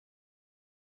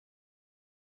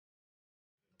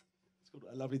called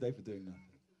A Lovely Day for Doing Nothing.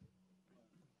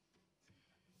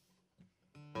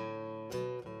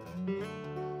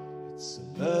 It's a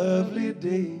lovely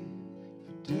day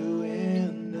for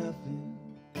doing nothing,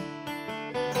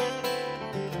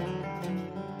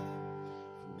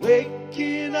 for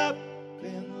waking up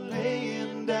and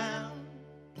laying down.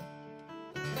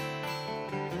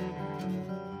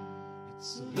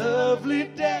 It's a lovely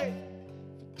day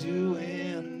for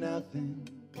doing nothing.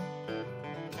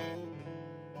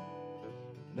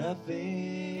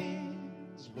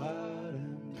 Nothing's what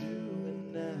I'm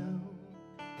doing now.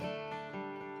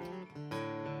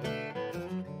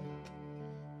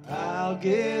 I'll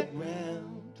get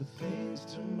round to things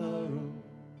tomorrow.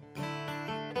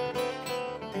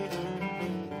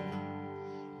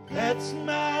 That's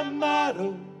my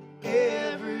motto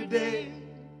every day.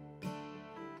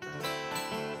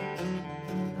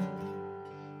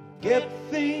 Get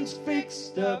things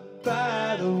fixed up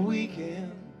by the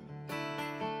weekend.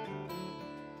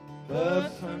 But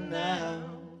for now,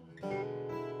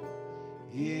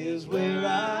 here's where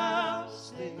I'll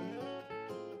stay.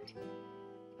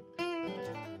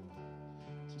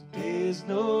 Today's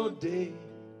no day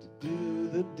to do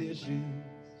the dishes.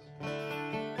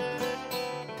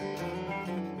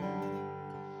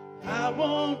 I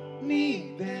won't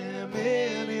need them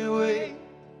anyway.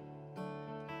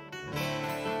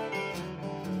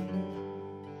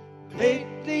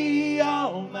 Lately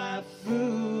all my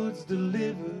food's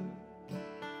delivered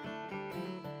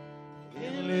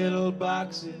in little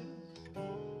boxes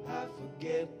I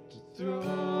forget to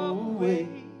throw away.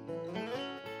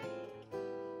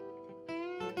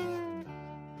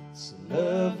 It's a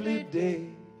lovely day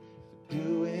for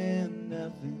doing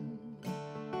nothing,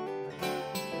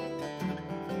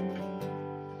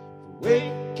 for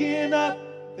waking up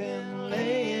and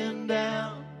laying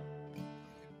down.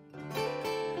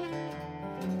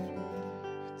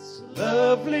 It's a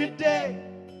lovely day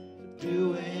for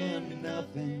doing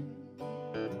nothing.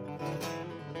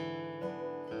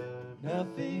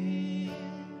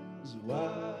 Nothing's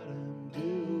what I'm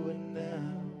doing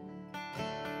now.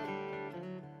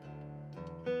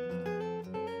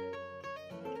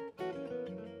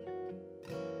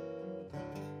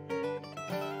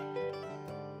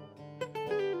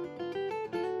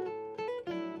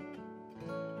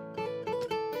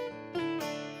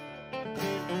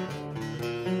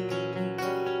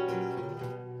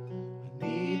 I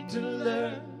need to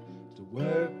learn to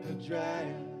work the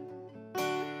dryer,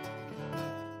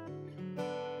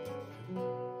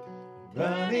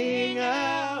 running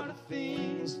out of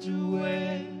things to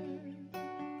wear.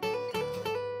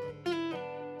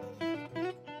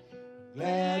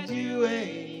 Glad you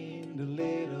aimed a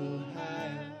little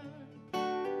higher.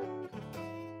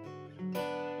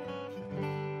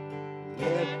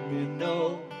 Let me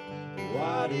know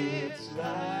what it's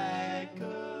like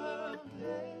up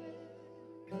there.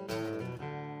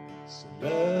 It's a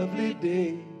lovely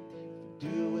day for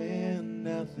doing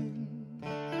nothing,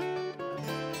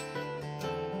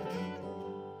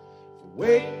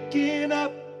 waking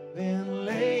up and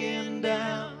laying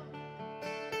down.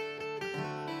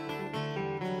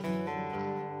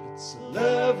 It's a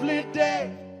lovely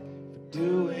day for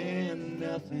doing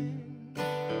nothing.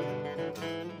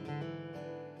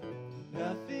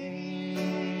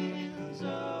 Nothing's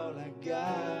all I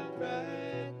got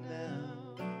right now.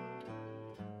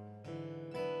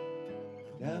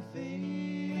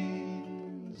 Nothing's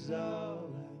all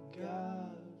I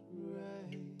got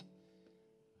right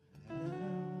now.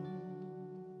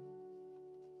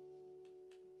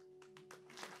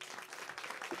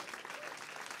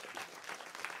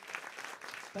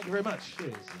 Thank you very much.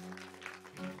 Cheers.